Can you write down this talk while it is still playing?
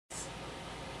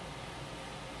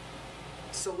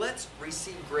So let's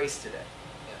receive grace today.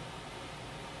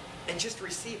 Yeah. And just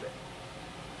receive it.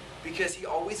 Because he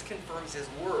always confirms his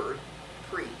word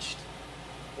preached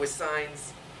with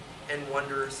signs and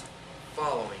wonders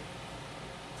following.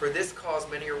 For this cause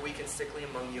many are weak and sickly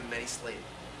among you, and many sleep.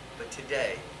 But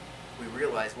today we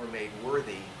realize we're made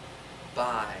worthy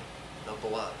by the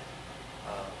blood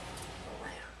of the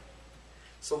Lamb.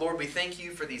 So Lord, we thank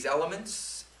you for these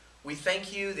elements. We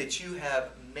thank you that you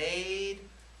have made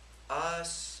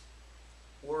us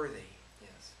worthy.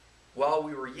 Yes. While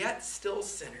we were yet still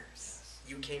sinners,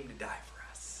 you came to die for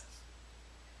us.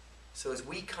 So as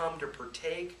we come to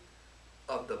partake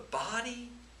of the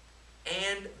body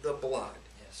and the blood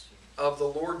of the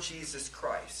Lord Jesus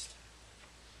Christ,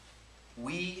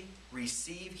 we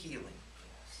receive healing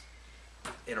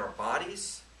in our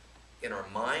bodies, in our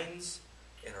minds,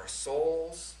 in our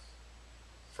souls,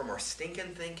 from our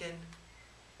stinking thinking,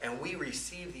 and we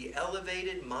receive the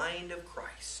elevated mind of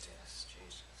Christ. Yes,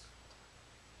 Jesus.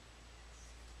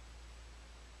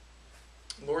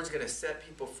 The Lord's going to set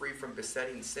people free from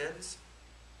besetting sins,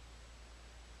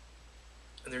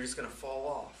 and they're just going to fall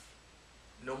off.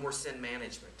 No more sin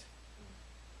management.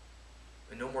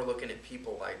 And no more looking at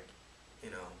people like,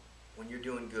 when you're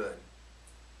doing good,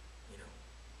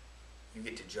 you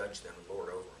get to judge them and lord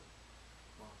over them.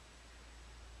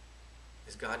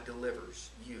 As God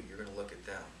delivers you, you're going to look at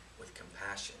them with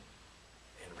compassion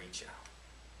and reach out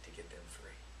to get them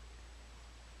free.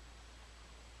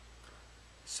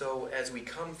 So as we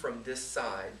come from this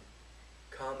side,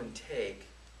 come and take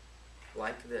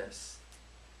like this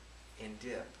and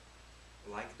dip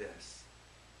like this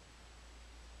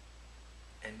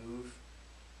and move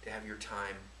to have your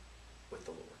time with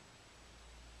the Lord.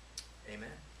 Amen.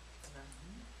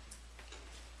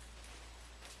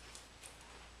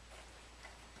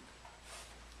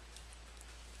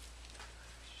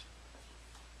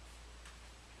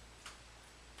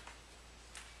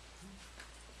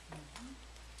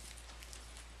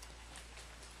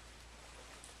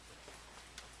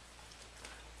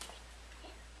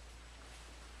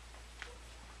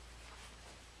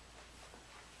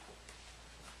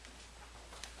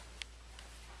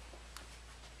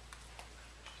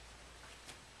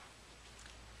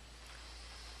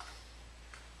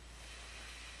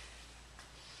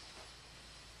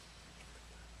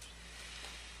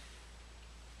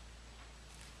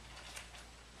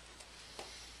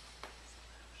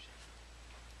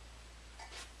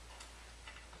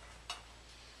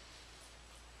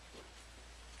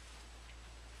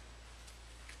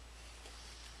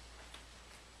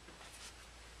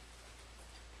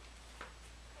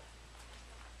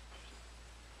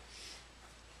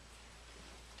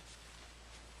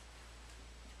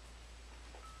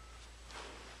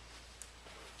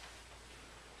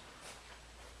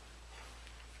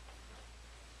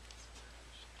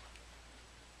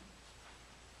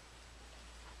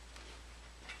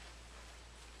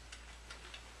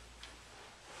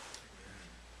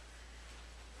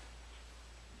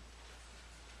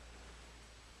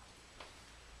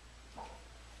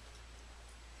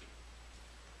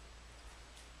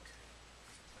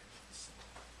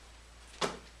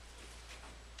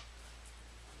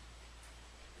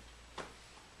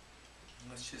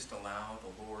 Let's just allow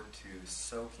the Lord to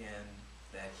soak in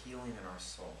that healing in our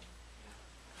soul.